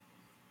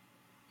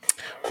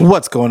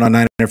What's going on,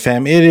 Niner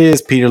fam? It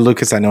is Peter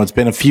Lucas. I know it's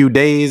been a few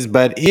days,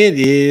 but it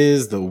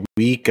is the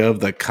week of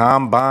the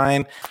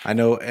Combine. I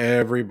know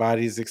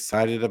everybody's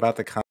excited about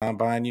the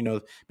Combine.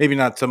 Maybe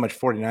not so much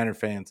 49er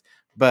fans,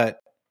 but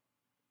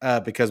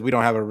because we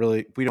don't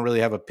really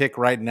have a pick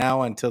right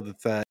now until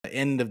the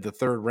end of the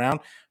third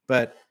round.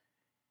 But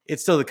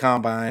it's still the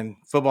Combine.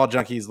 Football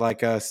junkies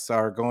like us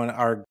are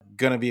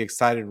gonna be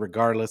excited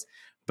regardless.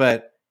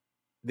 But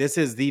this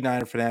is the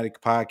Niner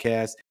Fanatic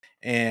podcast,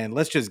 and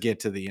let's just get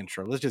to the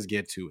intro. Let's just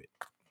get to it.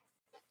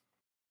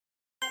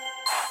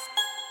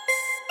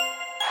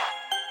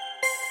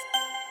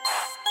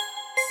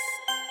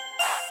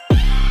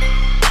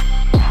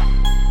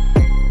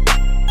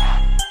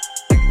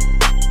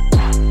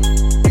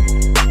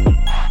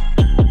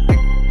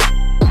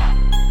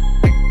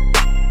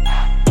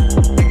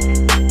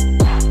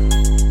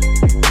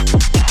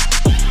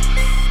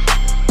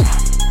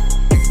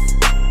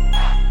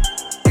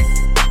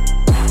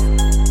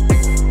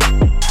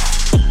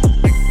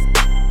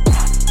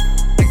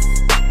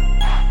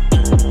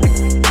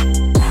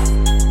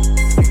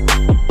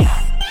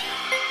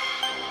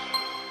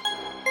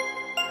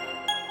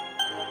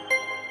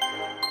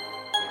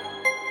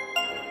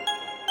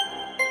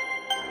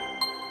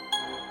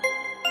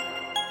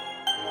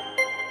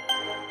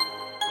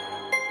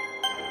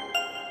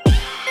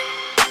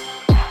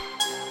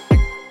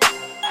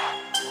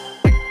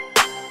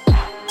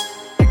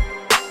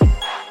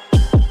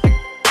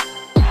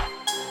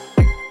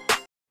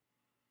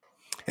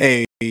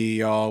 Hey,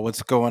 y'all,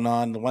 what's going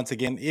on? Once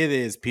again, it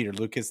is Peter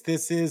Lucas.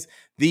 This is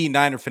the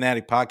Niner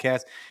Fanatic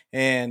podcast,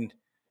 and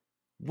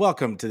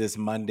welcome to this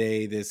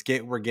Monday.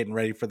 We're getting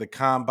ready for the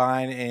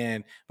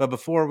Combine, but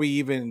before we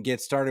even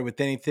get started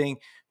with anything,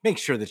 make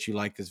sure that you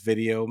like this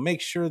video. Make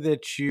sure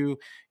that you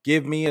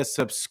give me a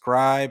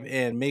subscribe,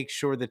 and make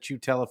sure that you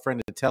tell a friend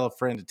to tell a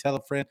friend to tell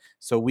a friend,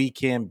 so we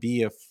can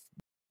be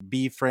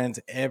friends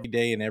every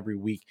day and every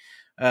week.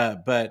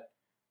 But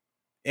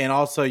And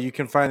also, you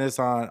can find this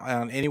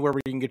on anywhere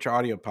where you can get your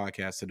audio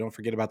podcast. So don't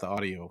forget about the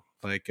audio.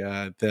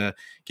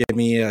 Give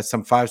me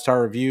some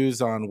 5-star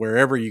reviews on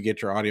wherever you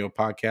get your audio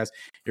podcast.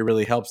 It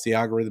really helps the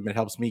algorithm. It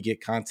helps me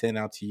get content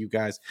out to you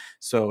guys.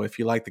 So if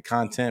you like the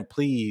content,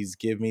 please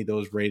give me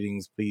those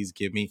ratings. Please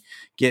get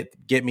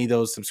me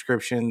those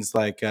subscriptions.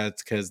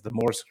 Because the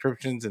more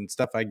subscriptions and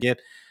stuff I get,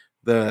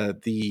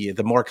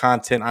 the more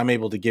content I'm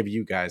able to give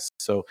you guys.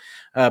 So,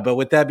 but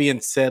with that being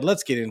said,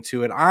 let's get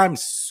into it. I'm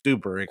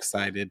super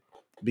excited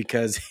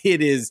because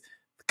it is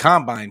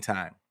combine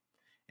time.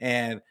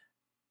 And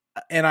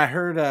I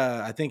heard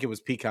I think it was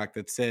Peacock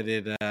that said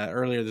it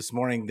earlier this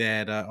morning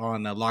that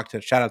on Locked On.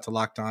 Shout out to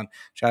Locked On.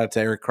 Shout out to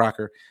Eric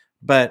Crocker.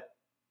 But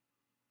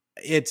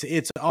it's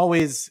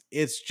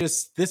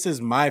just, this is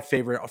my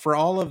favorite for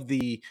all of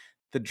the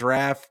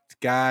draft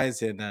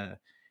guys and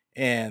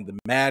the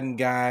Madden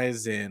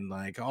guys, and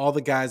like all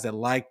the guys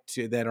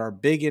that are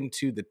big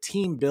into the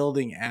team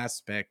building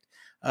aspect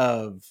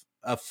of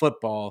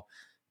football.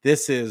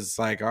 This is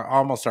like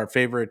almost our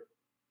favorite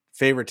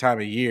time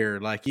of year,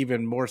 like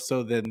even more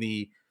so than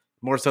the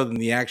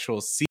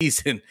actual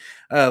season,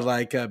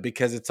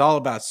 because it's all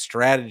about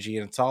strategy,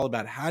 and it's all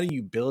about how do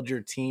you build your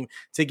team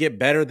to get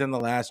better than the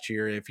last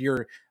year. If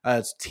you're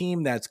a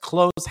team that's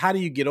close, how do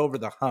you get over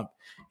the hump?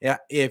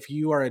 If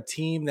you are a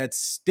team that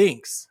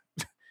stinks,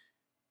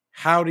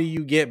 how do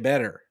you get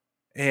better?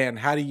 And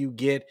how do you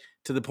get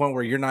to the point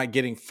where you're not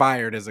getting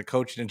fired as a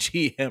coach and a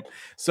GM?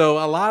 So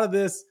a lot of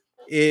this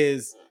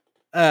is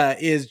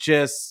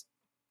just,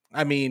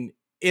 I mean,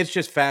 it's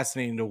just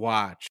fascinating to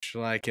watch.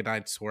 And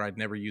I swore I'd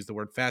never use the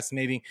word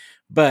fascinating,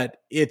 but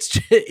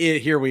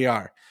here we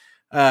are.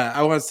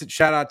 I want to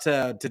shout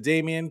out to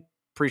Damien.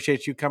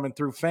 Appreciate you coming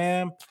through,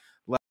 fam.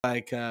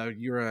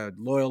 You're a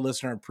loyal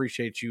listener.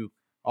 Appreciate you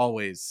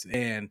always.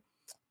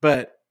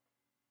 But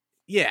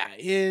yeah,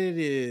 it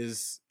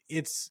is.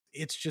 It's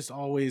just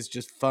always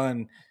just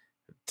fun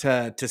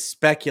to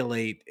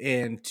speculate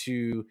and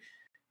to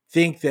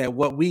think that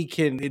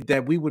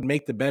that we would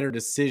make the better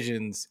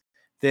decisions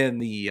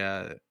than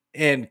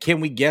and can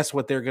we guess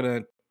what they're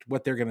gonna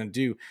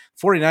do.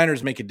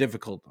 49ers make it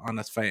difficult on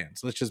us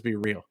fans. Let's just be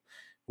real.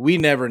 We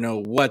never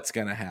know what's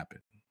gonna happen.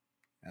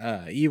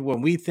 Even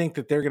when we think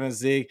that they're gonna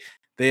zig,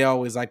 they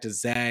always like to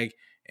zag,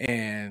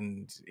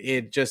 and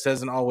it just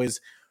doesn't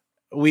always.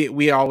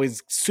 We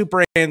always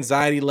super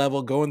anxiety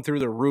level going through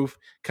the roof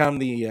come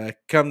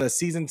the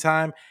season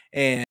time,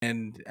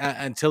 and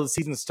until the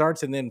season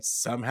starts, and then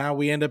somehow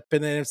we end up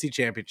in the NFC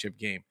Championship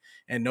game,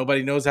 and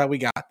nobody knows how we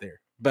got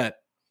there. But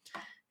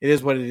it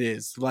is what it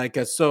is.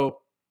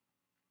 So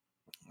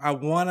I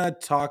want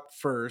to talk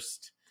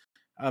first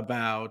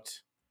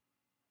about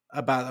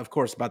of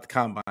course, about the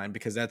Combine,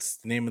 because that's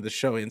the name of the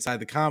show,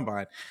 Inside the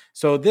Combine.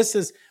 So this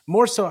is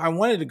more so, I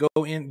wanted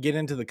to get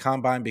into the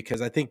Combine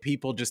because I think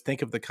people just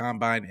think of the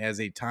Combine as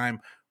a time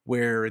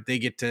where they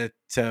get to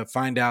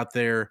find out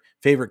their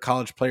favorite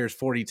college players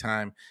 40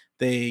 time.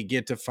 They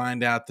get to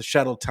find out the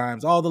shuttle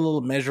times, all the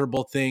little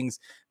measurable things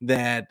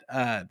that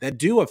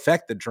do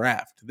affect the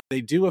draft.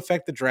 They do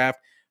affect the draft,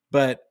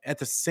 but at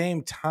the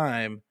same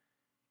time,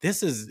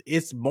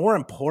 it's more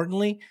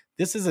importantly,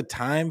 this is a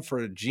time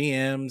for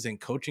GMs and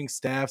coaching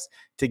staffs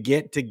to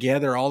get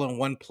together all in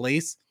one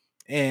place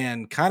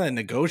and kind of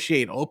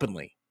negotiate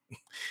openly.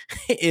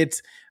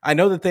 It's I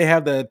know that they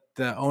have the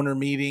owner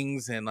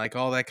meetings and like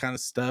all that kind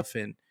of stuff,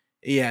 and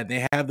yeah,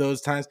 they have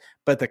those times,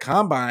 but the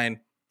combine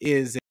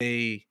is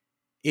a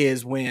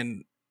is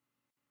when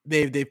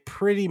they've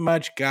pretty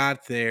much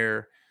got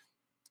their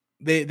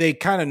they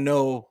kind of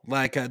know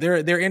like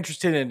they're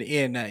interested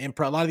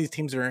a lot of these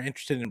teams are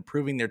interested in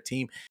improving their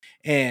team,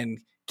 and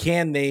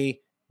can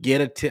they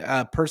get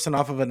a person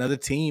off of another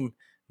team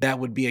that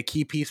would be a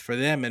key piece for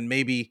them, and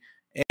maybe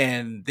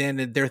and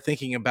then they're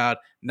thinking about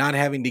not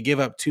having to give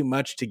up too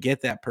much to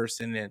get that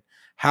person, and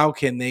how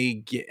can they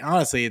get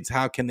honestly it's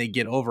how can they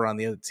get over on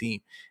the other team,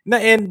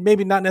 and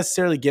maybe not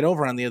necessarily get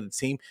over on the other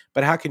team,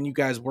 but how can you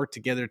guys work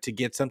together to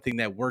get something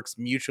that works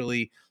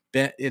mutually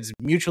it's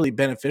mutually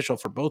beneficial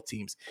for both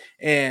teams.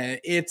 And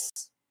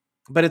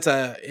but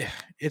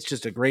it's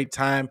just a great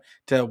time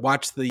to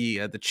watch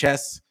the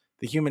chess,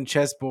 the human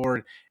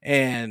chessboard,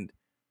 and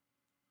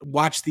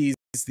watch these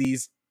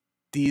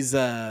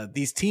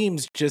these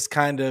teams just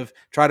kind of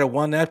try to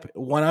one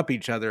up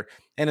each other.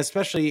 And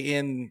especially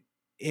in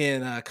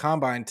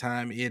combine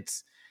time,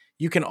 it's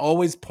you can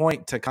always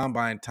point to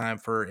combine time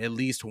for at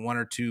least one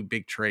or two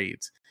big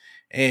trades.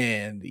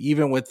 And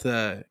even with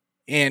the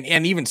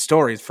and even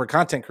stories for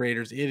content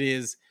creators, it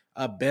is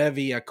a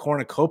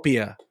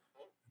cornucopia,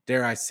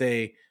 dare I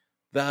say,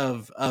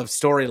 of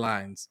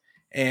storylines.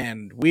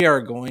 And we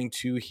are going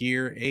to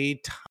hear a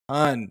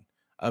ton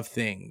of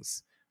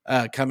things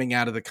coming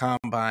out of the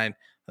combine.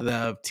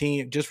 The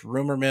team, just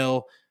rumor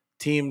mill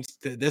teams.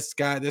 This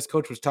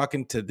coach was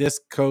talking to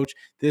this coach.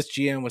 This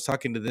GM was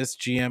talking to this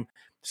GM,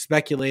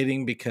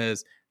 speculating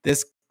because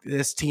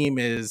this team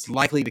is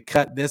likely to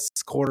cut this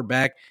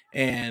quarterback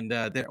and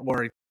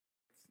or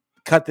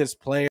cut this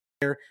player,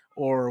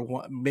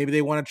 or maybe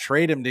they want to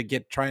trade him to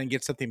try and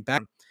get something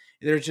back.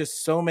 There's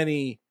just so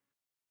many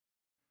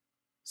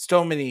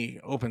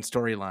open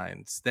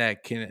storylines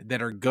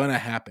that are gonna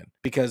happen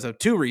because of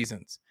two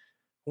reasons.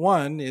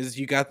 One is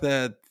you got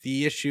the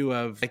issue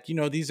of like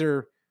these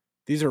are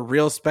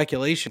real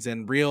speculations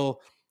and real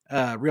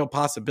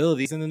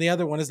possibilities, and then the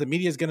other one is the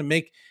media is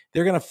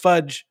they're gonna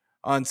fudge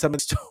on some of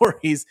the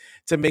stories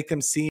to make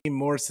them seem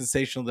more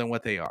sensational than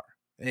what they are.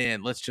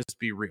 And let's just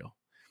be real,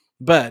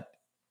 but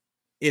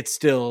it's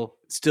still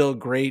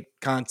great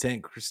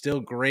content, still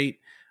great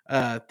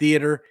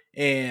theater,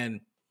 and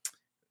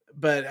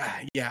but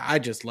yeah, I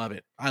just love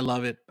it. I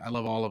love it. I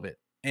love all of it.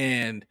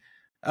 And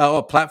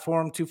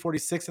platform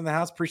 246 in the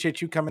house.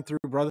 Appreciate you coming through,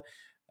 brother.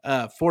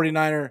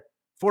 49er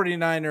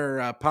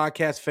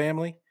podcast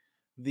family.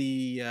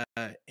 The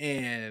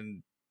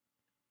and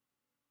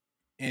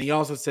he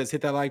also says,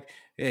 hit that like,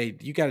 hey,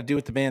 you got to do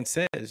what the man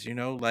says,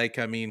 like,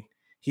 I mean,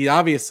 he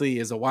obviously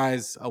is a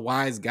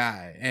wise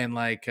guy. And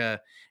like,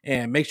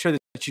 and make sure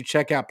that you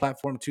check out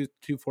platform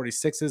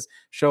 246's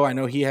show. I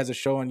know he has a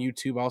show on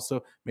YouTube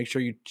also. Make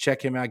sure you check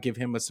him out, give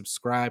him a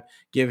subscribe,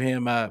 give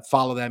him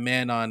follow that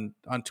man on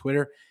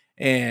Twitter.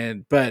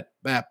 And, but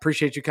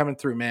appreciate you coming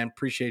through, man.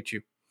 Appreciate you.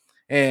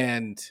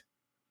 And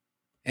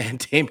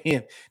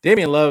Damian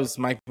loves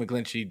Mike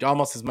McGlinchey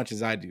almost as much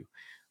as I do.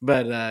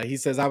 But he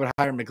says I would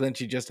hire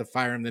McGlinchey just to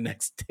fire him the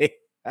next day.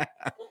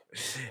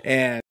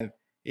 And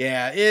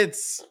yeah,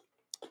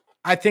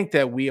 I think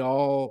that we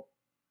all,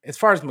 as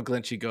far as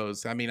McGlinchey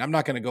goes, I mean, I'm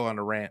not going to go on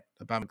a rant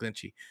about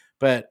McGlinchey,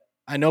 but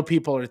I know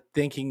people are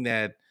thinking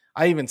that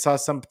I even saw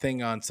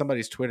something on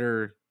somebody's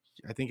Twitter,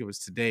 I think it was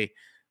today,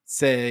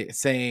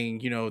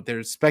 saying,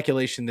 there's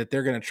speculation that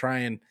they're going to try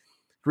and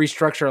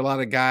restructure a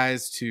lot of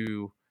guys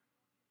to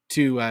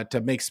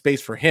make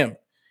space for him.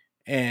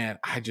 And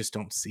I just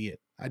don't see it.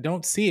 I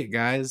don't see it,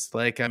 guys.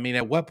 Like, I mean,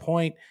 at what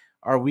point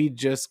are we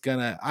just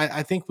gonna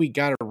I think we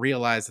gotta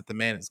realize that the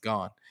man is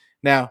gone.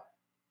 Now,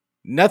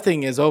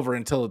 nothing is over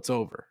until it's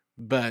over,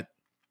 but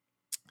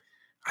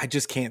I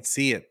just can't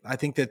see it. I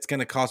think that's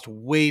gonna cost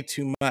way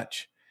too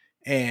much.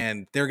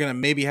 And they're gonna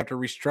maybe have to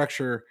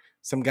restructure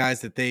some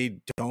guys that they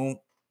don't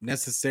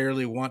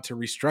necessarily want to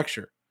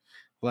restructure.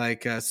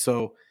 Like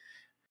so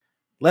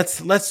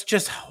let's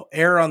just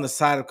err on the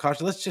side of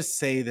caution. Let's just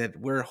say that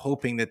we're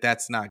hoping that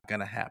that's not going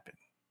to happen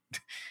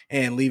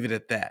and leave it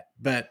at that.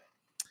 But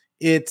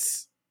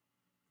it's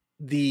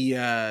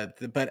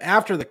but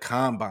after the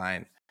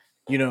combine,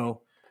 you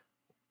know,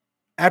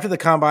 after the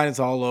combine is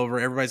all over,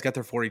 everybody's got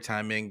their 40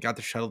 time in, got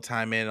their shuttle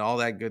time in, all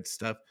that good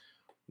stuff.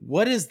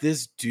 What does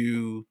this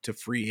do to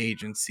free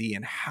agency,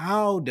 and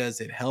how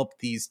does it help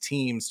these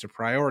teams to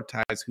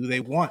prioritize who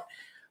they want?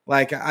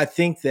 Like, I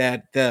think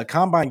that the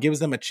combine gives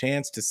them a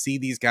chance to see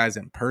these guys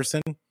in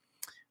person.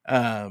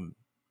 Um,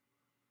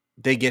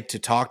 they get to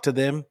talk to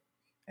them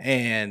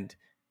and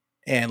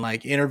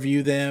like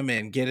interview them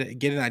and get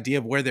an idea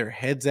of where their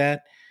heads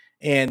at.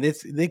 And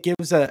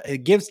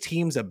it gives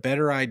teams a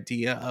better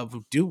idea of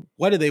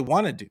what do they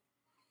want to do?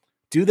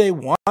 Do they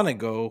want to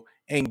go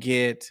and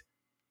get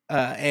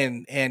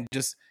and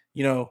just,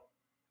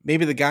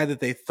 maybe the guy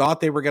that they thought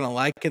they were going to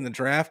like in the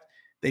draft,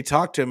 they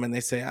talk to him and they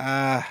say,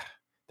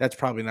 that's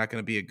probably not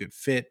going to be a good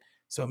fit.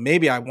 So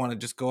maybe I want to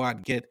just go out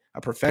and get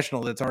a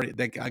professional a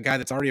guy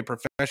that's already a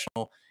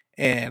professional,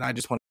 and I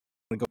just want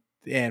to go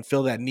and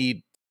fill that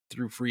need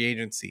through free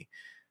agency.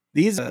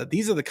 These are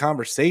the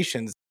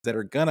conversations that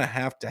are gonna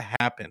have to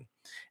happen.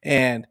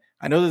 And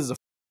I know this is a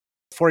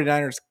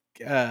 49ers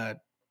uh,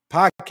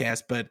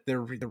 podcast, but the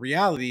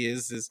reality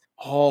is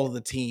all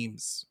the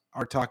teams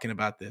are talking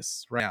about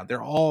this right now.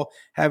 They're all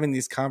having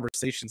these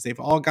conversations. They've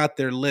all got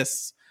their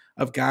lists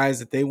of guys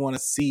that they want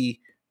to see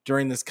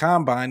during this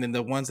combine and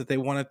the ones that they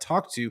want to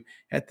talk to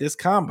at this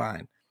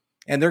combine.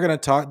 And they're going to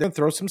talk, they'll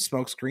throw some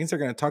smoke screens. They're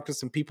going to talk to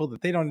some people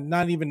that they don't,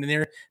 not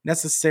even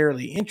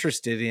necessarily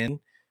interested in,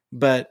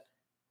 but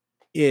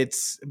they're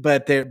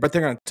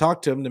going to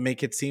talk to them to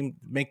make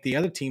the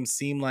other team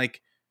seem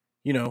like,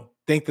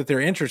 think that they're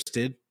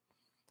interested.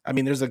 I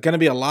mean, there's going to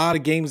be a lot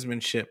of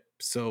gamesmanship.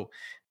 So,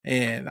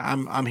 and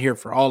I'm here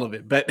for all of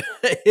it, but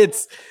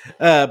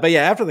but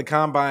yeah, after the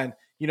combine,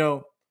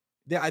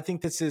 I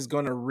think this is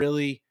going to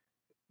really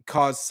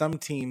cause some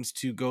teams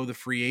to go the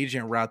free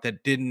agent route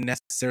that didn't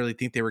necessarily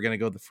think they were going to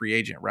go the free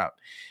agent route.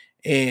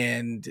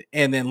 And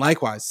then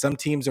likewise, some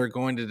teams are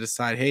going to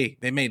decide, hey,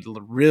 they may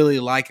really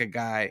like a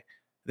guy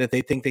that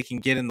they think they can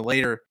get in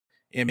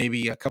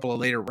maybe a couple of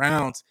later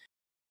rounds,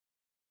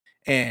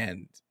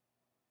 and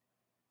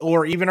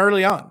or even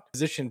early on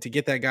position to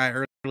get that guy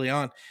early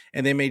on,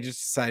 and they may just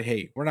decide,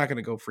 hey, we're not going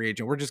to go free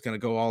agent, we're just going to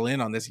go all in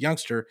on this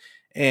youngster.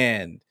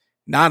 And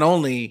not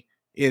only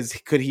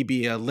could he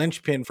be a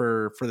linchpin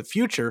for the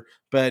future,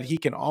 but he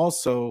can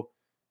also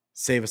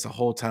save us a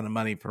whole ton of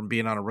money from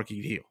being on a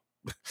rookie deal.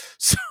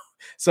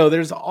 so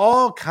there's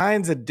all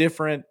kinds of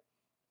different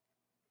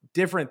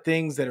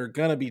things that are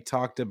going to be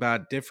talked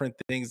about, different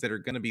things that are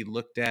going to be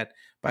looked at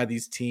by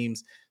these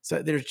teams.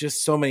 So there's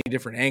just so many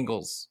different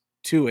angles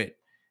to it.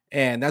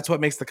 And that's what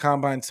makes the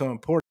combine so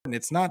important.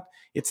 It's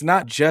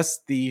not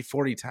just the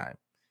 40 time.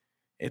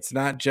 It's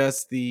not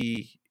just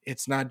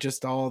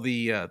all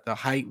the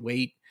height,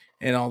 weight,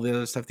 and all the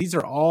other stuff. These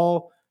are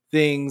all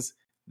things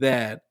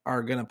that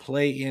are going to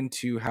play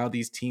into how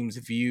these teams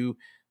view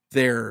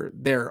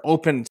their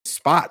open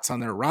spots on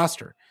their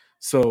roster.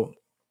 So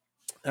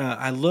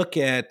I look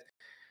at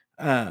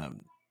the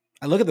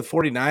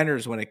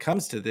 49ers when it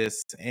comes to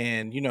this,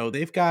 and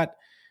they've got,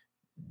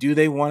 do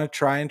they want to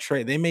try and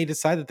trade? They may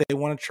decide that they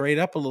want to trade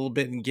up a little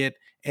bit and get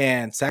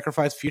and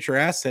sacrifice future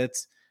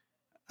assets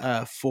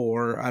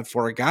for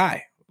a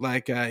guy.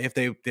 Like if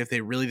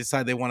they really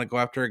decide they want to go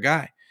after a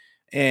guy,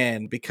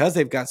 and because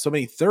they've got so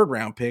many third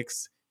round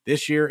picks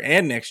this year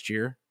and next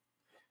year,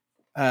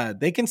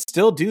 they can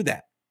still do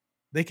that.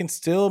 They can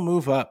still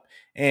move up,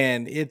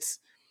 and it's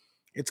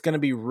going to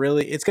be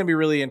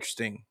really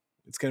interesting.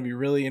 It's going to be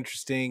really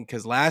interesting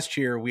because last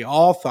year we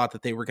all thought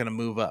that they were going to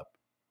move up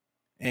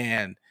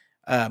and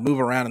move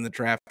around in the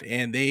draft,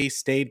 and they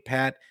stayed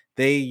pat.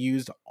 They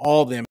used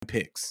all them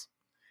picks,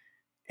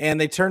 and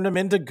they turned them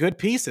into good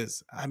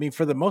pieces. I mean,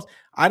 for the most,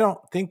 I don't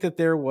think that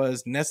there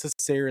was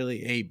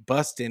necessarily a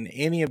bust in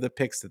any of the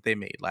picks that they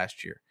made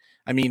last year.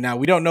 I mean, now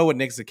we don't know what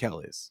Nick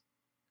Zakelj is,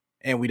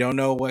 and we don't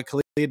know what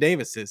Kalia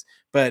Davis is,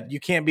 but you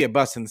can't be a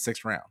bust in the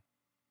 6th round.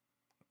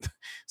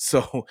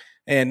 So,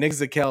 and Nick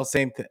Zakelj,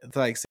 same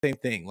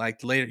thing.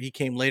 Like later, he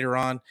came later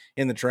on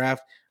in the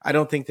draft. I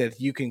don't think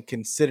that you can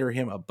consider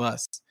him a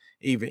bust,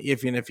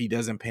 even if he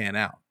doesn't pan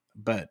out.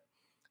 But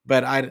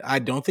I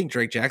don't think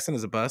Drake Jackson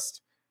is a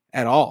bust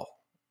at all.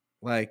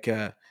 Like,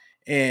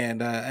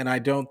 and I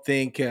don't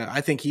think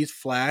I think he's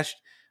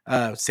flashed.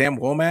 Sam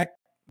Womack,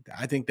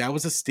 I think that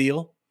was a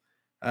steal.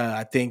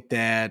 I think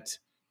that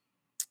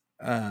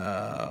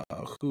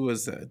who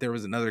was there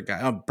was another guy,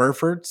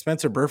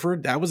 Spencer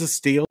Burford, that was a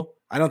steal.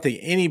 I don't think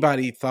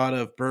anybody thought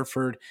of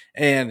Burford,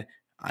 and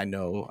I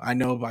know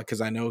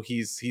because I know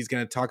he's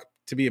going to talk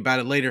to me about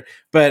it later,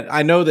 but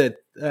I know that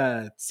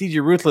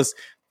CG Ruthless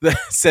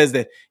says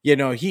that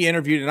he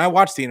interviewed, and I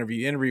watched the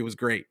interview was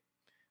great,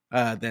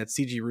 that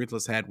CG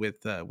Ruthless had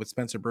with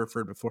Spencer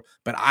Burford before,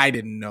 but I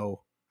didn't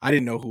know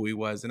who he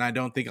was, and I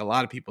don't think a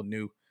lot of people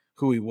knew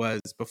who he was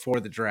before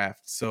the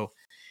draft. So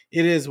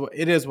it is what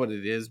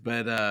it is.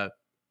 But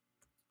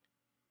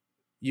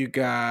you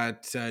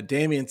got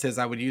Damien says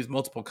I would use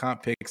multiple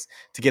comp picks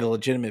to get a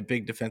legitimate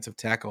big defensive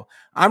tackle.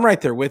 I'm right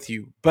there with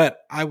you, but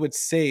I would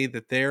say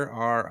that there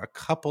are a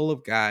couple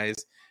of guys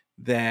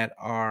that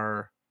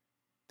are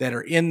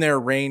in their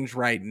range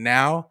right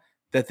now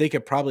that they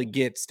could probably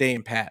get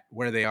staying pat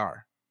where they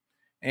are,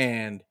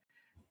 and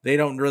they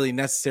don't really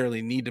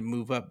necessarily need to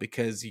move up,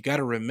 because you got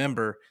to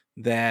remember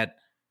that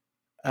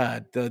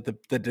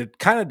the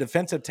kind of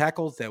defensive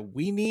tackles that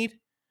we need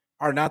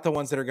are not the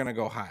ones that are going to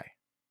go high.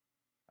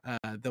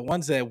 The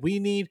ones that we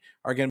need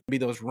are going to be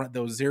those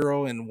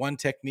 0 and 1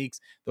 techniques,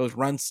 those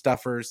run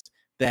stuffers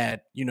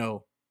that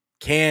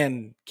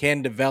can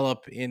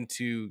develop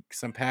into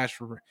some pass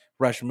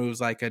rush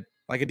moves like a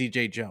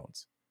DJ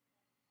Jones.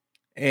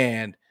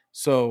 And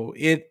so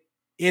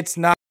it's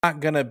not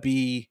going to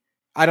be.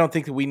 I don't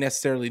think that we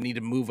necessarily need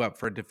to move up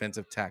for a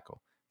defensive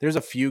tackle. There's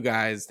a few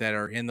guys that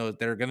are going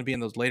to be in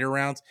those later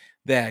rounds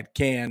that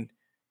can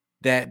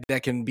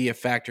that can be a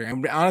factor.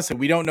 And honestly,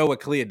 we don't know what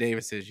Kalia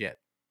Davis is yet.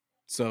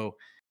 So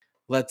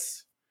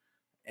let's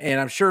and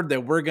I'm sure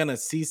that we're going to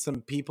see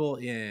some people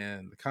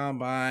in the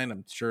combine.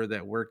 I'm sure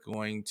that we're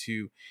going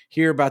to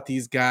hear about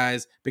these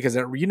guys because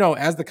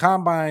as the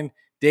combine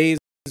days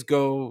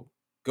go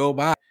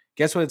by,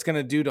 guess what it's going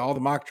to do to all the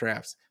mock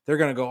drafts? They're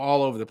going to go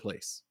all over the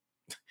place.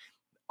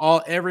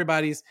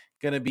 Everybody's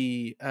going to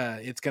be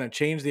it's going to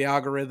change the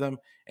algorithm,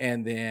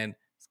 and then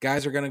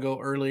guys are going to go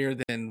earlier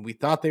than we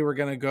thought they were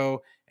going to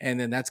go, and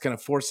then that's going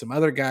to force some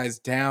other guys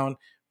down,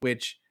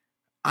 which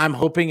I'm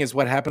hoping is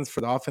what happens for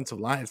the offensive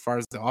line as far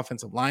as the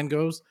offensive line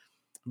goes.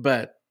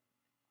 But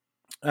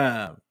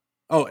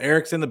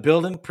Eric's in the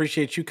building.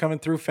 Appreciate you coming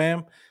through,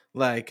 fam.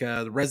 Like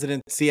the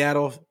resident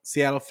Seattle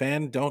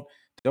fan. Don't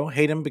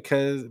hate him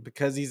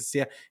because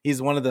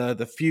he's one of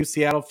the few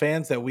Seattle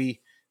fans that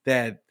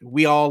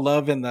we all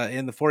love in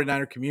the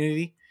 49er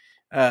community.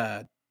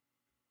 Yeah,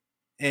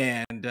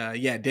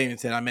 Damien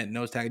said I meant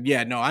nose tackle.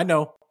 Yeah, no, I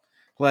know.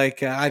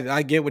 Like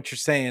I get what you're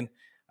saying.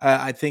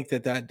 I think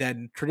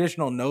that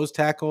traditional nose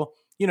tackle,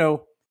 we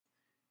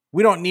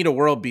don't need a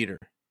world beater.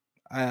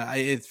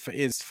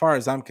 As far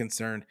as I'm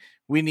concerned,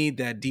 we need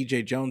that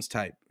DJ Jones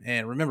type.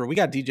 And remember, we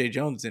got DJ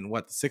Jones in the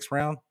 6th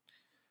round.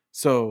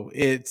 So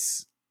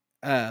it's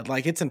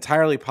it's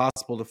entirely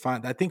possible to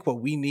find. I think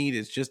what we need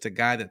is just a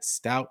guy that's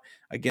stout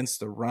against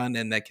the run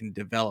and that can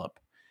develop.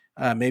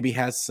 Maybe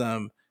has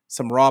some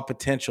raw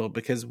potential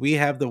because we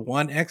have the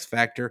one X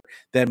factor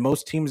that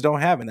most teams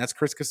don't have, and that's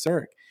Chris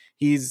Kasurek.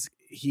 He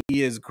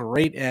is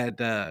great at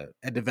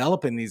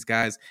developing these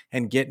guys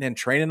and getting and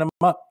training them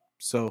up.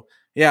 So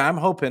yeah, I'm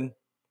hoping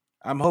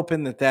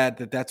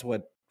that's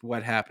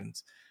what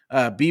happens.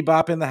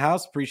 Bebop in the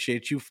house.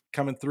 Appreciate you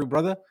coming through,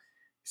 brother.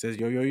 He says,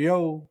 yo, yo,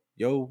 yo,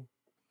 yo.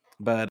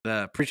 But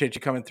appreciate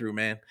you coming through,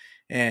 man.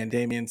 And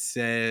Damien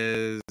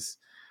says,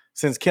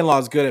 since Kinlaw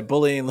is good at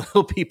bullying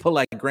little people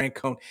like Grant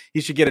Cohn, he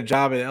should get a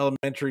job at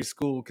elementary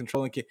school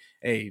controlling kids.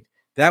 Hey,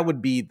 that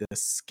would be the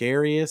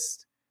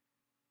scariest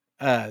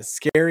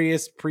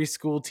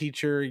preschool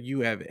teacher you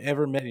have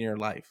ever met in your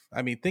life.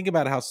 I mean, think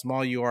about how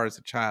small you are as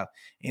a child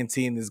and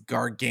seeing this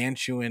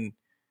gargantuan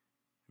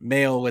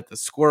male with the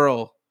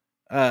squirrel.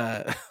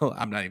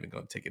 I'm not even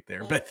going to take it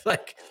there,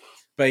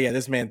 but yeah,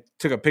 this man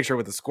took a picture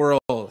with a squirrel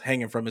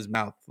hanging from his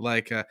mouth.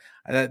 That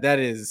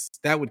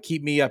would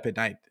keep me up at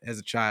night as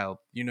a child,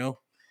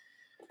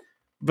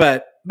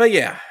 But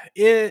yeah,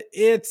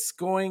 it's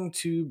going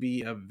to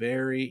be a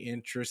very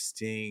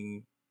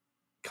interesting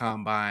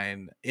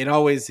combine. It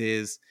always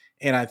is.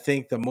 And I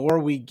think the more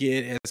we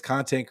get as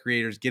content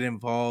creators get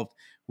involved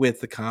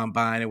with the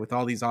combine and with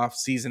all these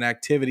off-season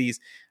activities,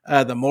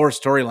 the more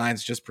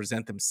storylines just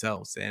present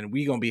themselves. And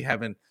we're going to be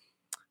having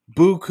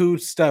buku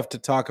stuff to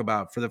talk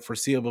about for the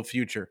foreseeable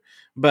future.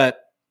 But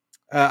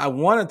I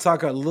want to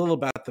talk a little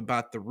about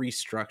the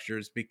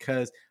restructures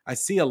because I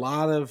see a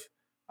lot of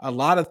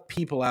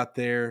people out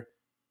there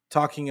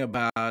talking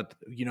about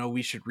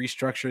we should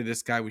restructure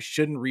this guy, we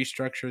shouldn't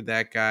restructure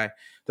that guy.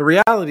 The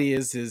reality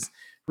is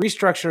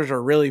restructures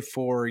are really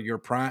for your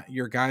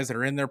guys that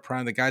are in their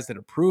prime, the guys that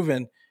have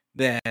proven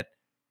that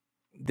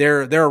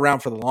they're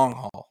around for the long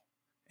haul,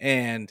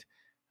 and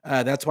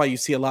that's why you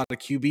see a lot of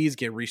QBs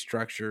get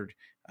restructured.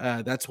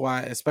 That's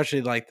why,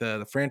 especially like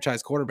the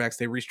franchise quarterbacks,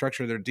 they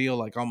restructure their deal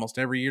like almost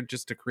every year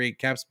just to create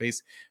cap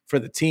space for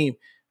the team,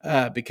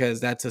 because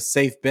that's a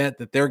safe bet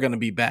that they're going to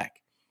be back.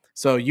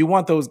 So you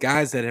want those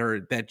guys that are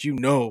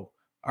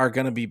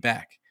going to be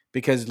back,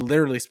 because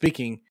literally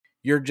speaking,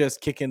 you're just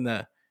kicking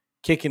the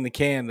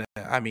can.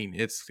 I mean,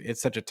 it's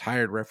such a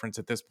tired reference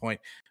at this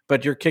point,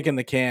 but you're kicking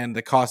the can,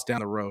 the cost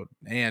down the road,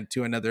 and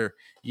to another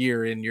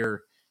year, and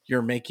you're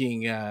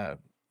making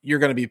you're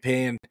going to be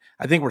paying.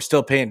 I think we're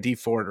still paying D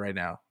Ford right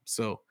now,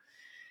 so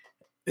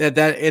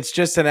that it's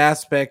just an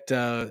aspect,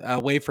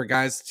 a way for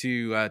guys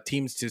to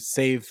teams to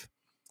save,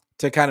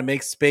 to kind of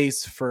make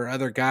space for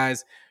other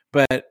guys.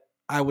 But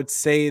I would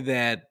say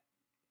that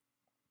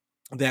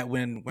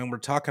when we're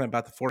talking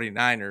about the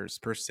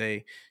 49ers per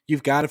se,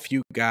 you've got a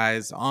few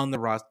guys on the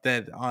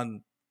roster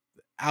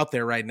out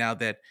there right now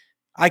that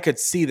I could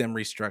see them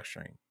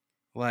restructuring.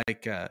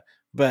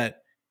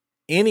 But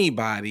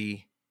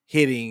anybody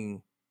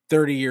hitting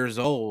 30 years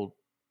old,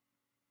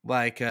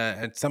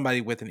 and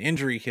somebody with an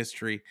injury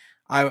history,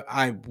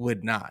 I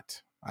would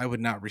not. I would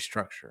not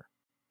restructure.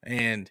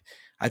 And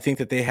I think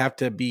that they have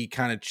to be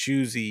kind of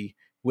choosy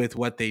with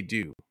what they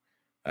do.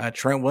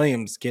 Trent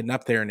Williams getting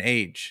up there in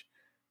age.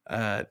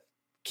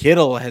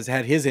 Kittle has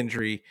had his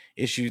injury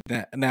issues.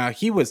 Now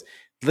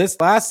this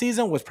last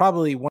season was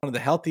probably one of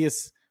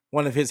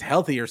his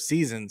healthier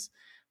seasons.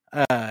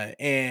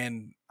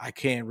 And I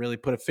can't really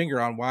put a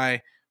finger on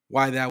why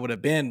that would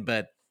have been,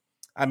 but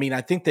I mean,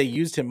 I think they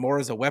used him more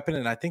as a weapon,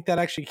 and I think that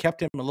actually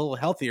kept him a little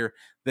healthier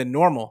than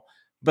normal.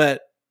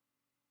 But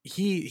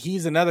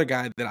he's another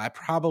guy that I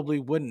probably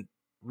wouldn't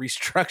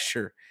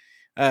restructure,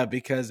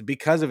 because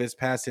of his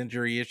past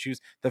injury issues.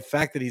 The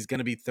fact that he's going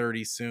to be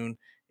 30 soon,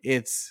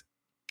 it's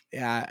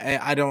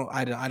I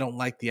don't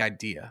like the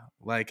idea.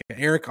 Like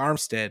Eric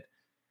Armstead,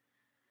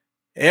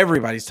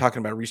 everybody's talking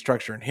about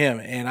restructuring him,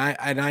 and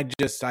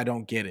I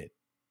don't get it.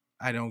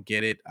 I don't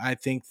get it. I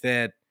think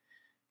that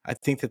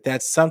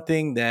that's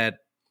something that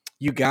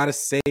you got to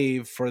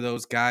save for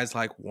those guys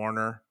like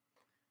Warner.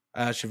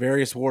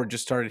 Shavarius Ward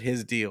just started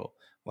his deal.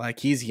 Like,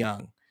 he's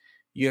young.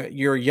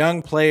 You're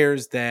young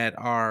players that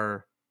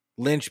are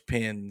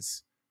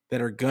linchpins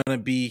that are gonna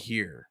be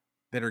here.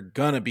 That are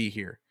gonna be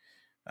here.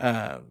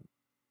 Um,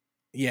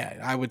 yeah,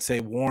 I would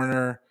say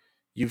Warner.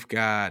 You've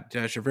got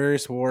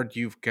Shavarius Ward.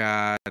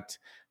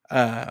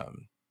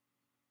 Um,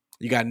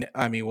 you got.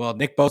 I mean, well,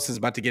 Nick Bosa is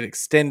about to get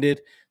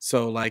extended,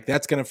 so like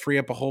that's going to free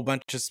up a whole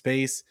bunch of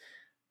space.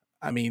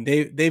 I mean,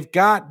 they've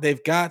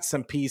got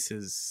some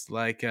pieces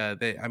like I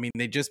mean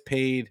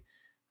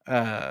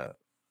uh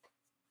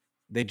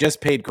they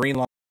just paid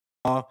Greenlaw.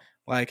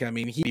 Like, I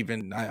mean,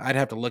 I'd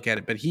have to look at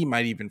it, but he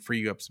might even free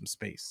you up some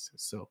space.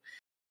 So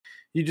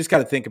you just got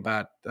to think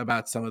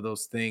about some of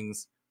those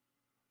things.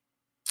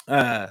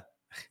 Uh,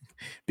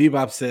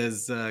 Bebop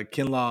says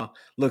Kinlaw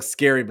looks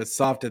scary but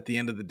soft at the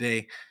end of the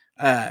day.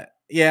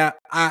 Yeah,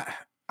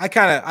 I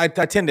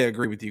tend to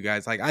agree with you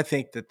guys. Like, I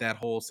think that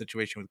whole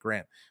situation with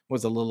Grant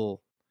was a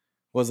little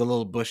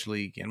bush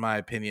league in my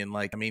opinion.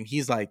 Like, I mean,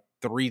 he's like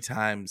 3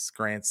 times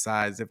Grant's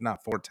size, if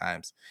not 4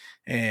 times.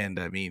 And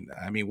I mean,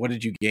 what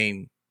did you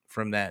gain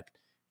from that?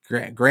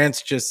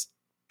 Grant's just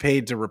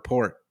paid to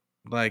report.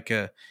 Like,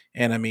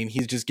 and I mean,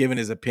 he's just giving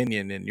his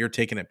opinion, and you're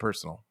taking it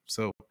personal.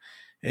 So,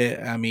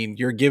 I mean,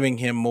 you're giving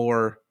him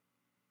more.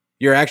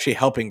 You're actually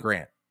helping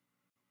Grant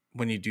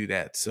when you do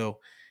that. So,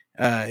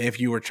 if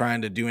you were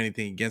trying to do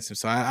anything against him,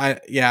 so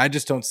I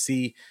just don't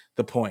see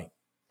the point.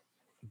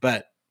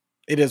 But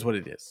it is what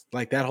it is.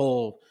 Like, that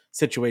whole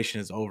situation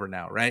is over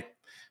now, right?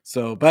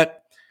 So,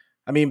 but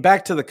I mean,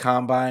 back to the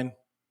combine.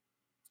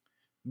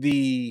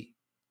 The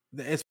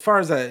as far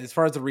as the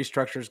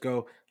restructures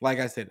go, like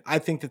I said, I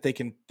think that they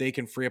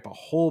can free up a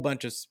whole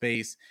bunch of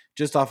space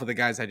just off of the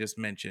guys I just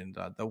mentioned,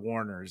 the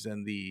Warners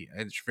and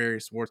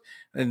various Wards,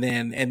 and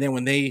then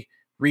when they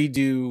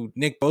redo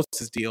Nick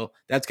Bosa's deal,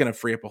 that's going to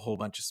free up a whole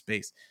bunch of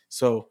space.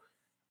 So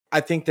I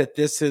think that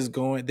this is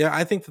going there.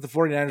 I think that the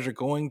 49ers are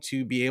going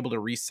to be able to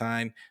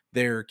re-sign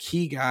their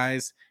key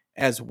guys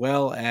as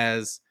well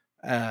as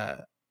uh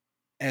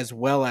as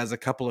well as a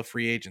couple of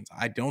free agents.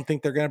 I don't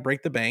think they're going to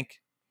break the bank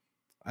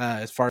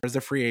as far as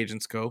the free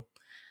agents go.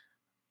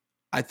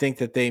 I think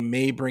that they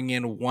may bring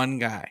in one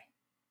guy,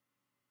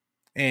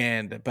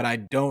 but I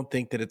don't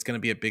think that it's going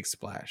to be a big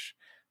splash.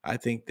 I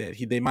think that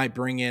they might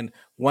bring in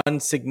one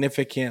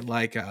significant,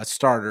 like a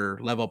starter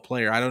level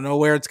player. I don't know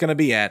where it's going to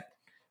be at,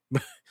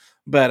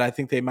 but I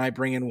think they might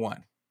bring in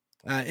one,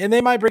 and they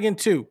might bring in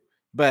two.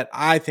 But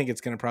I think it's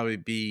going to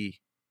be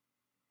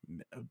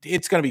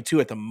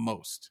two at the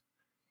most.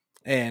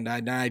 And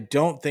I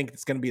don't think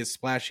it's going to be as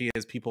splashy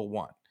as people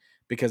want,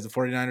 because the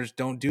 49ers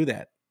don't do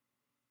that.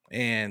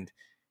 And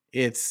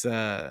it's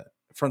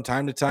from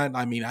time to time.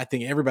 I mean, I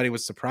think everybody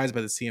was surprised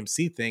by the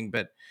CMC thing,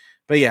 but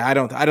yeah, I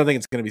don't think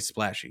it's going to be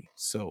splashy.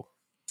 So,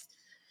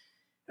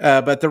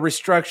 but the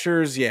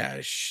restructures,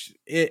 yeah,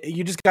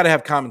 you just got to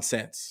have common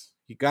sense.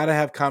 You got to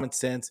have common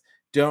sense.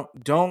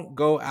 Don't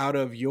go out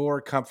of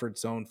your comfort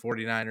zone,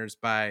 49ers,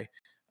 by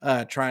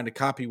trying to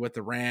copy what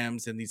the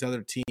Rams and these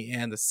other teams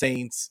and the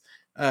Saints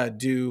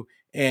do.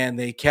 And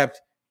they kept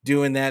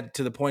doing that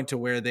to the point to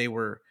where they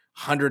were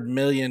 100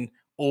 million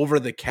over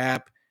the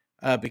cap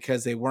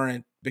because they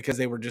were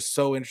just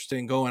so interested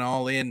in going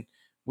all in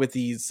with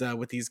these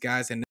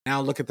guys. And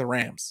now look at the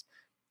Rams.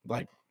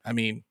 Like, I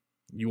mean,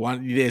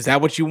 is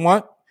that what you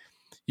want?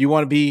 You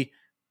want to be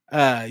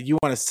you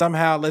want to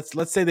somehow,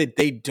 let's say that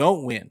they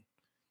don't win,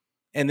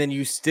 and then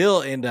you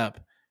still end up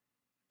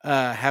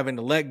having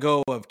to let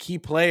go of key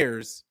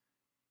players,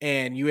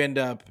 and you end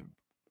up,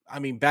 I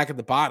mean, back at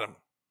the bottom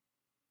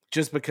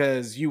just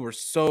because you were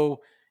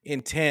so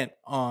intent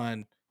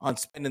on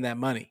spending that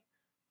money.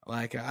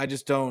 Like, I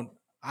just don't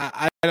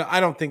I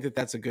don't think that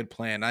that's a good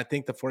plan. I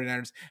think the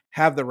 49ers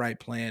have the right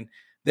plan.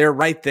 They're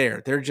right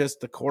there. They're just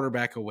the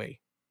quarterback away.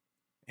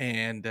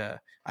 And I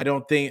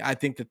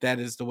think that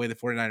is the way the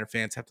 49er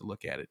fans have to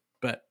look at it.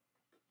 But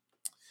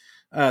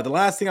the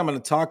last thing I'm going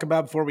to talk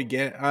about before we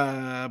get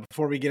out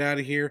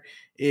of here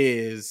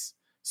is,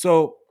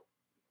 so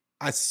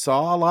I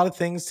saw a lot of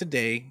things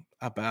today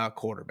about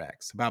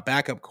quarterbacks, about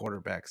backup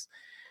quarterbacks.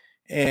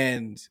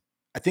 And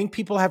I think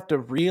people have to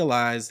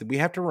realize that we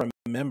have to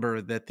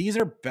remember that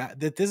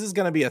that this is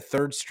going to be a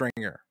third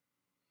stringer.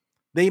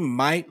 They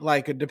might,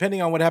 like,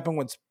 depending on what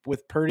happened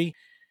with Purdy,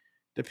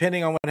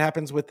 depending on what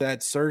happens with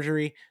that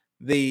surgery,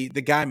 the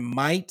guy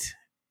might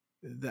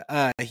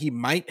he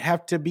might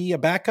have to be a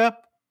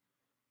backup.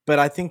 But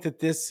I think that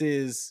this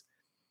is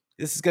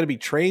going to be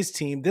Trey's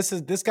team. This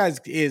guy's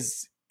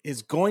is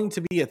going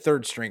to be a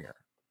third stringer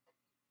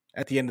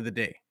at the end of the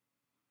day.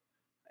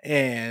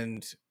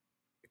 And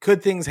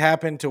could things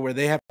happen to where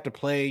they have to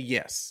play?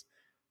 Yes.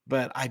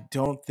 But I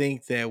don't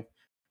think that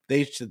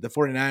the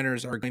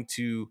 49ers are going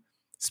to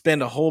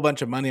spend a whole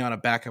bunch of money on a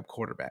backup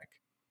quarterback,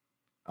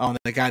 on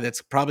the guy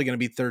that's probably going to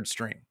be third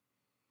string.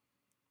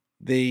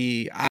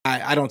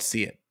 I don't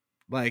see it.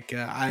 Like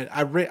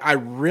I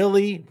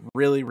really,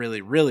 really,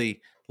 really,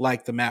 really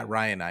like the Matt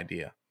Ryan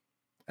idea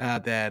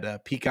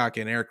that Peacock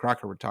and Eric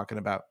Crocker were talking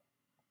about.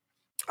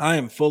 I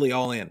am fully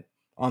all in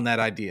on that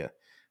idea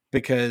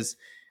because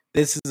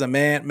this is a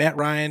man, Matt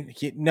Ryan.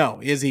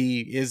 Is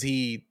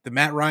he the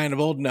Matt Ryan of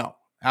old? No,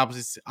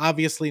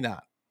 obviously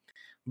not.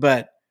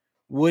 But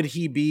would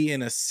he be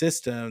in a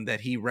system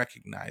that he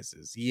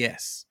recognizes?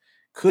 Yes.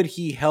 Could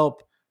he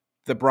help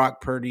the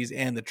Brock Purdy's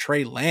and the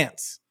Trey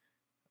Lance?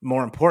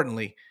 More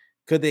importantly,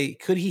 could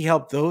he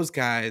help those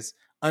guys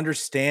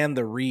understand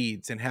the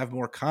reads and have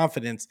more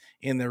confidence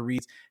in their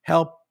reads?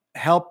 Help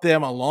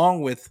them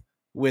along with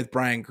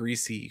Brian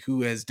Greasy,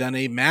 who has done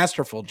a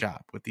masterful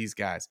job with these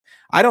guys.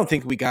 I don't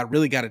think we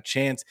really got a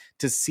chance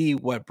to see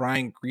what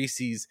Brian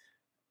Greasy's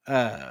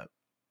uh,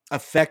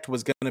 effect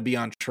was going to be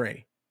on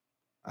Trey.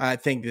 I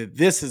think that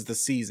this is the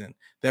season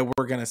that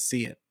we're going to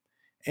see it.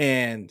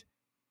 And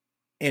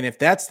if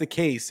that's the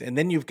case, and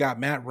then you've got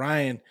Matt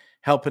Ryan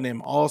helping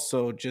him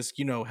also, just,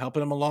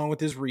 helping him along with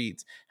his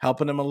reads,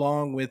 helping him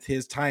along with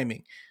his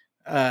timing,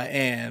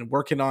 and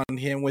working on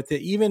him with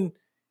it. Even,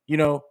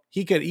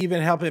 he could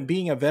even help him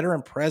being a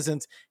veteran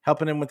presence,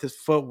 helping him with his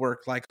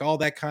footwork, like all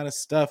that kind of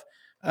stuff.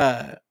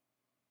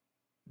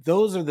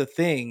 Those are the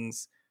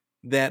things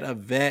that a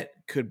vet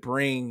could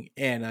bring,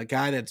 and a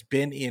guy that's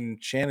been in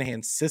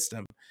Shanahan's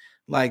system,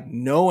 like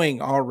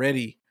knowing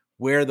already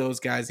where those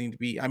guys need to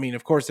be. I mean,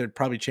 of course, they'd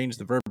probably change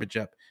the verbiage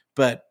up,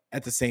 but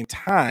at the same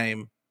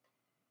time,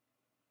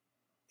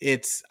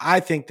 I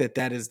think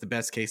that is the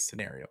best case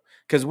scenario,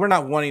 because we're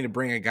not wanting to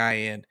bring a guy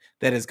in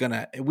that is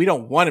we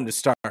don't want him to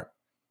start.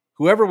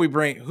 Whoever the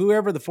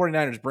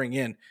 49ers bring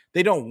in,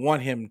 they don't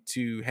want him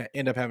to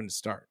end up having to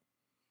start.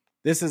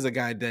 This is a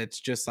guy that's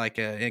just like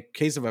in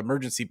case of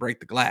emergency, break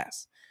the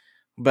glass.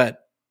 But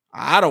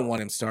I don't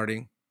want him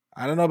starting.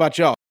 I don't know about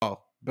y'all,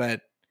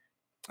 but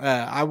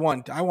I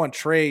want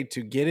Trey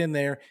to get in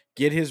there,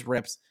 get his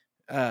reps,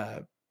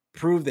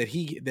 prove that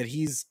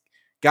he's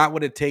got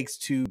what it takes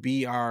to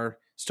be our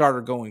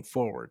starter going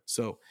forward.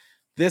 So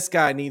this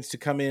guy needs to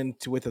come in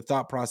with a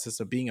thought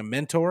process of being a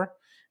mentor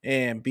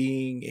and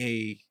being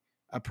a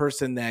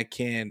person that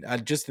can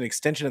just an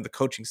extension of the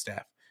coaching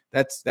staff.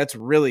 That's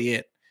really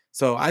it.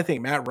 So I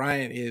think Matt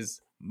Ryan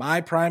is my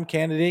prime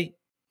candidate.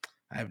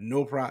 I have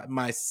no problem.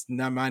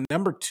 My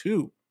number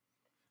 2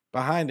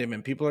 behind him,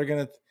 and people are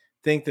going to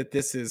think that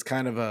this is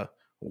kind of a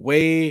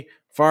way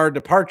far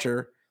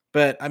departure.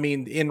 But I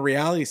mean, in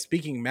reality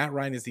speaking, Matt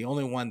Ryan is the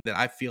only one that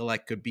I feel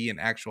like could be an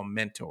actual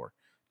mentor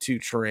to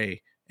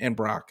Trey and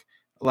Brock.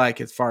 Like,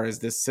 as far as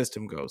this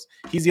system goes,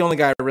 he's the only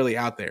guy really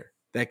out there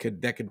that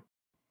could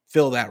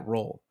fill that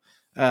role.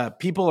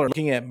 People are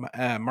looking at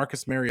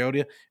Marcus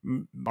Mariota,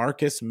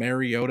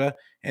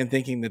 and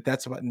thinking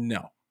that's about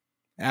no,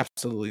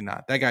 absolutely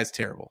not. That guy's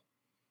terrible.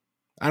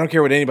 I don't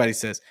care what anybody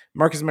says.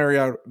 Marcus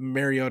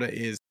Mariota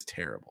is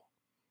terrible.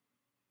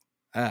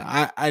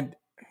 I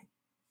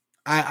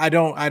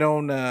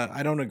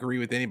don't agree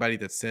with anybody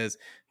that says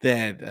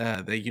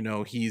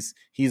that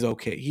he's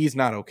okay. He's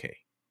not okay.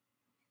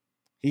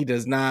 He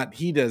is not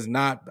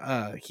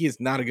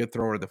a good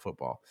thrower of the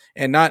football.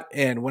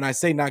 And when I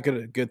say not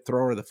good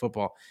thrower of the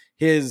football,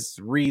 his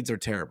reads are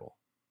terrible.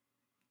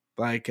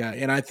 Like,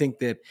 and I think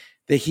that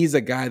he's a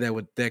guy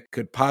that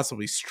could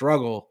possibly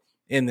struggle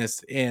in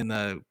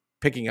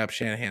picking up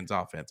Shanahan's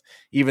offense,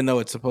 even though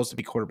it's supposed to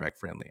be quarterback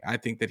friendly. I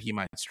think that he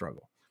might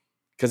struggle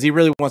because he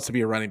really wants to be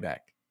a running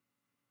back,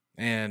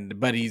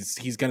 but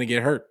he's going to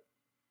get hurt.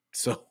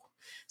 So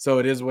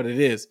it is what it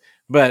is.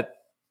 But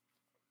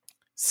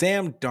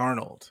Sam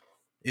Darnold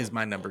is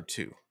my number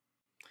 2.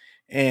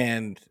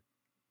 And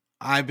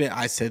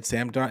I said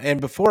Sam Darnold.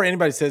 And before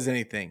anybody says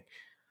anything,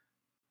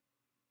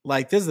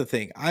 like, this is the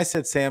thing. I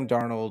said Sam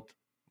Darnold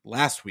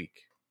last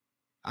week.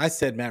 I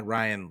said Matt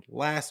Ryan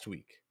last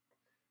week.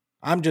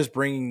 I'm just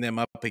bringing them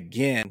up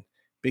again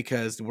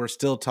because we're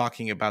still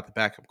talking about the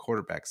backup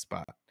quarterback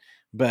spot.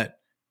 But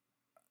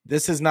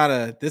this is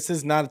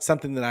not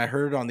something that I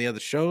heard on the other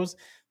shows.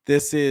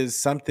 This is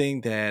something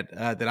that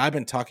I've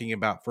been talking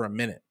about for a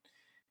minute.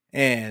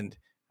 And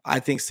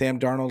I think Sam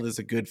Darnold is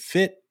a good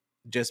fit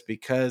just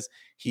because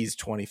he's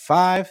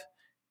 25.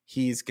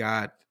 He's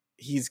got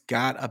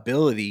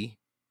ability.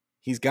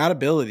 He's got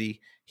ability.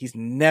 He's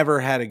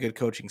never had a good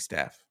coaching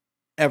staff,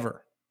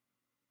 ever.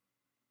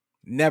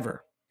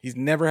 Never. He's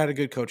never had a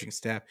good coaching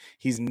staff.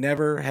 He's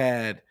never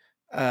had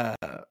an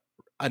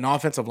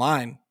offensive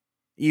line,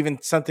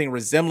 even something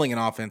resembling an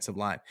offensive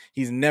line.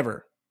 He's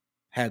never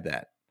had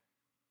that.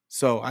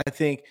 So I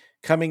think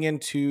coming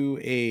into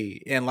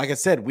and like I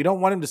said, we don't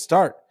want him to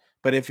start,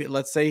 but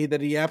let's say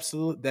that he has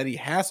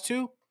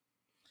to,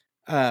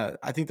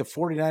 I think the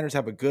 49ers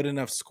have a good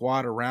enough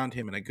squad around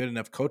him and a good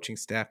enough coaching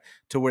staff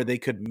to where they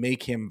could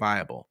make him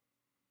viable.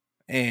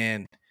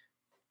 And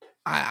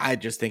I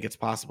just think it's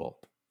possible.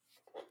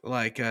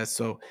 Like,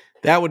 so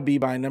that would be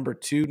my number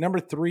 2. Number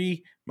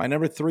 3, my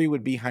number 3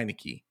 would be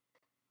Heinicke.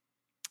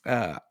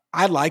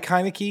 I like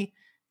Heinicke.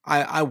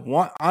 I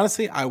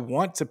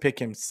want to pick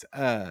him.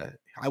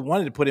 I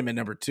wanted to put him at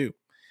number 2,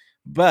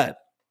 but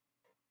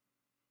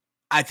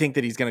I think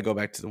that he's going to go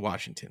back to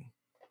Washington.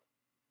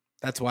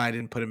 That's why I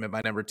didn't put him at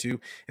my number 2,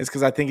 is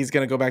because I think he's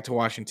going to go back to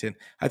Washington.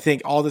 I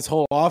think all this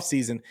whole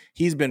offseason,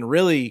 he's been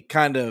really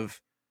kind of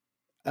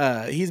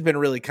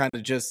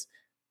just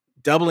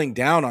doubling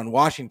down on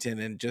Washington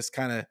and just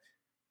kind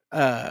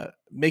of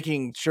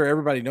making sure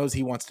everybody knows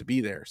he wants to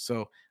be there.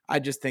 So I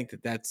just think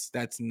that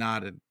that's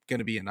not going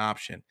to be an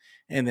option.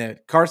 And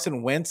that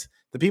Carson Wentz,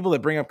 the people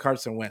that bring up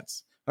Carson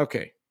Wentz,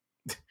 okay,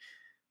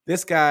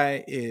 this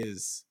guy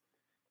is.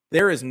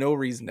 There is no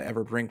reason to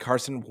ever bring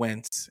Carson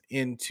Wentz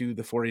into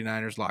the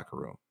 49ers locker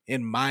room,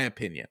 in my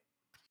opinion.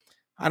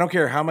 I don't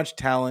care how much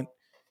talent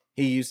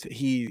he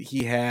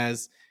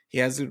has. He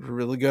has a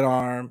really good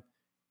arm.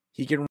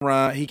 He can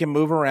run. He can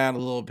move around a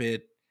little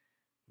bit.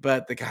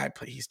 But the guy,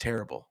 he's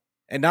terrible.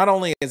 And not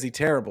only is he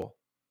terrible,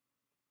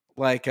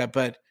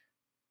 but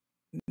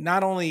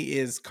not only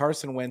is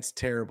Carson Wentz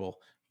terrible,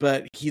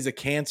 but he's a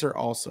cancer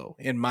also,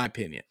 in my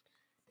opinion.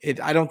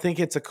 I don't think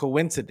it's a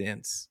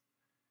coincidence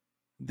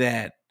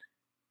that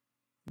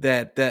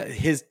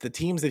the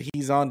teams that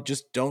he's on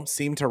just don't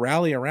seem to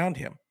rally around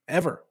him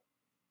ever.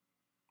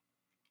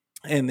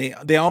 And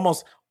they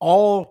almost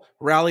all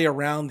rally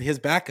around his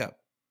backup.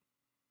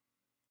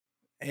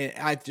 And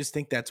I just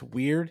think that's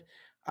weird.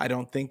 I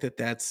don't think that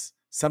that's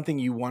something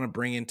you want to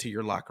bring into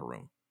your locker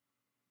room.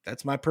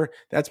 That's my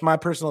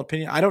personal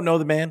opinion. I don't know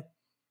the man.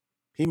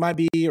 He might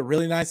be a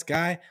really nice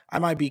guy. I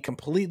might be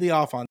completely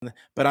off on that,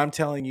 but I'm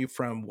telling you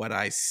from what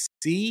I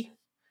see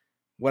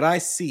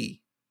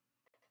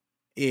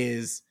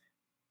is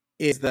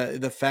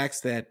the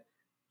facts that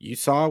you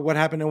saw what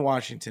happened in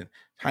Washington.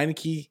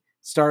 Heineke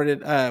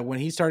started when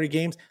he started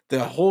games,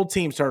 the whole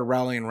team started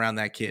rallying around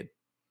that kid.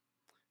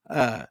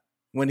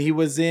 When he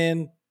was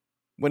in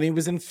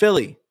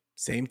Philly,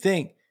 same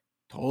thing.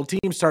 The whole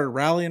team started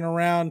rallying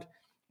around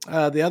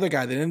the other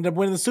guy that ended up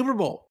winning the Super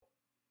Bowl.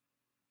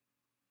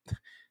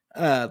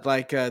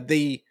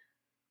 The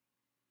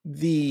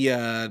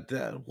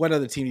what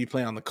other team do you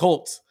play on? The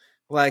Colts.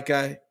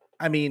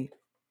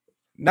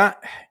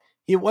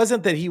 It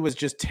wasn't that he was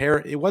just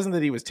it wasn't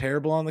that he was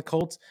terrible on the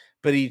Colts,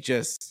 but he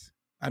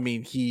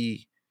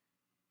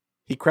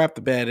crapped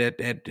the bed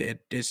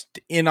at just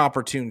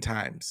inopportune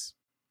times.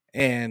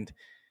 And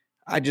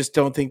I just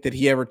don't think that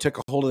he ever took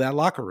a hold of that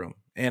locker room.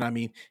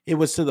 And it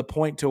was to the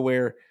point to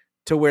where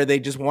they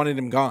just wanted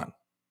him gone.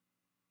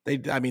 They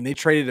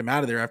traded him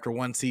out of there after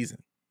one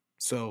season.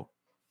 So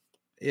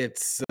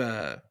it's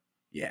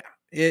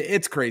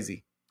it's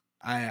crazy.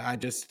 I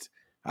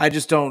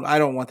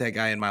don't want that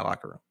guy in my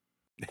locker room.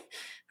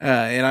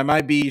 And I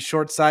might be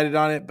short-sighted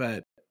on it,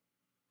 but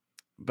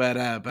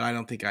I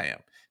don't think I am.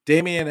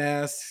 Damien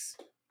asks,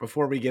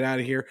 before we get out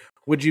of here,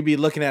 would you be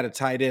looking at a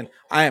tight end?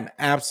 I am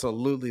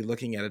absolutely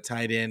looking at a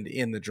tight end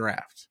in the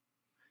draft.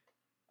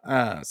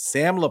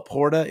 Sam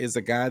Laporta is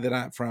a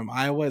guy from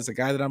Iowa, is a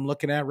guy that I'm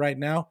looking at right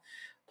now.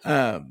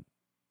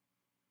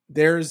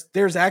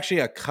 There's actually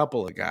a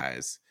couple of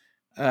guys,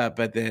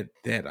 but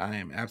that I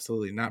am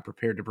absolutely not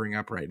prepared to bring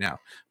up right now.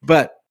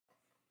 But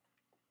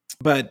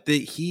Sam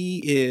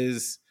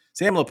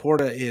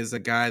Laporta is a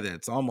guy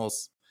that's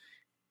almost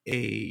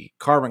a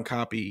carbon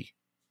copy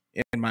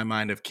in my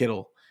mind of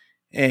Kittle,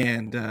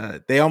 and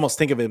they almost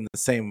think of him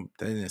in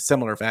a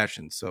similar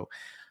fashion. So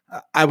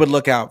I would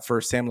look out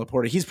for Sam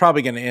Laporta. He's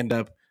probably going to end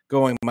up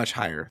going much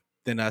higher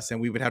than us, and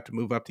we would have to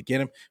move up to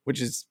get him,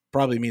 which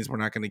probably means we're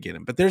not going to get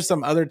him. But there's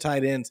some other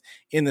tight ends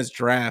in this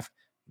draft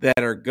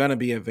that are going to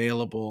be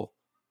available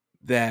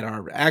that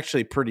are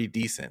actually pretty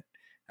decent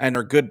and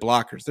are good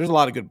blockers. There's a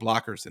lot of good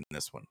blockers in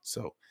this one.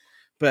 So,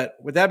 but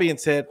with that being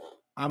said,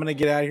 I'm going to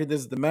get out of here.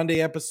 This is the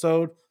Monday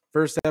episode,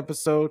 first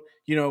episode.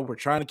 We're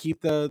trying to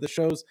keep the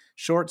shows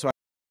short so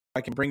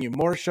I can bring you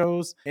more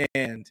shows.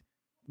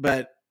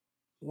 But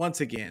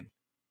once again,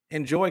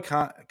 enjoy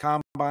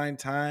combine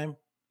time.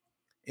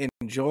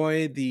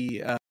 Enjoy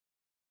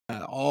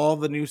all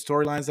the new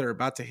storylines that are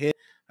about to hit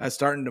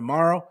starting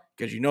tomorrow,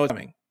 because it's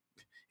coming.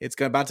 It's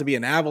about to be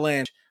an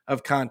avalanche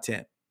of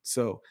content.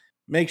 So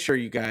make sure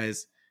you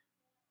guys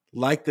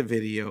like the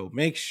video.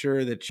 Make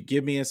sure that you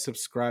give me a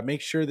subscribe.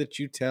 Make sure that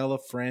you tell a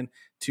friend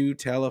to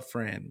tell a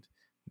friend,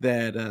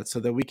 that so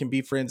that we can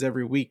be friends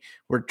every week.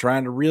 We're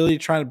really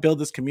trying to build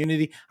this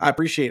community. I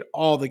appreciate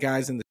all the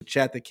guys in the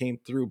chat that came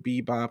through.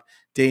 Bebop,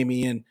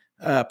 Damien,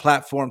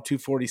 Platform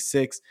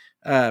 246,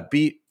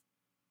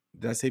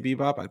 did I say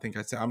Bebop? I think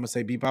I'm going to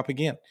say Bebop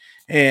again.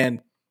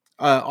 And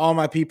all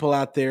my people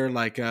out there,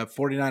 like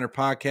 49er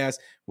Podcast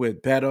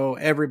with Beto,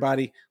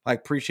 everybody,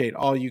 appreciate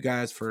all you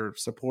guys for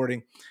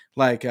supporting.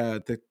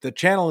 The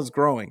channel is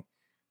growing.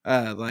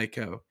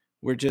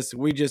 We just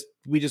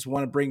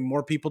want to bring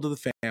more people to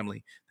the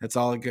family. That's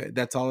all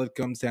it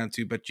comes down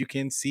to. But you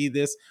can see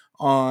this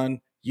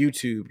on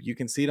YouTube. You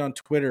can see it on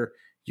Twitter.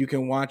 You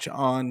can watch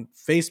on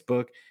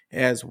Facebook,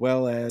 as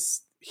well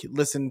as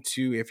listen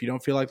to, if you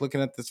don't feel like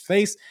looking at this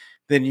face,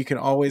 then you can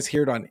always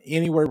hear it on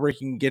anywhere where you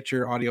can get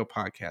your audio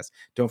podcast.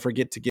 Don't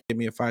forget to give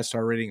me a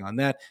 5-star rating on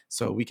that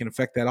so we can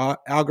affect that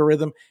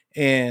algorithm.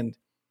 And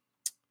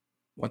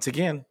once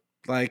again,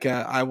 like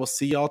I will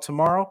see y'all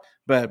tomorrow.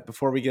 But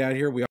before we get out of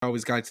here, we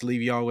always got to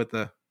leave y'all with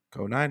the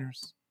Go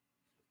Niners.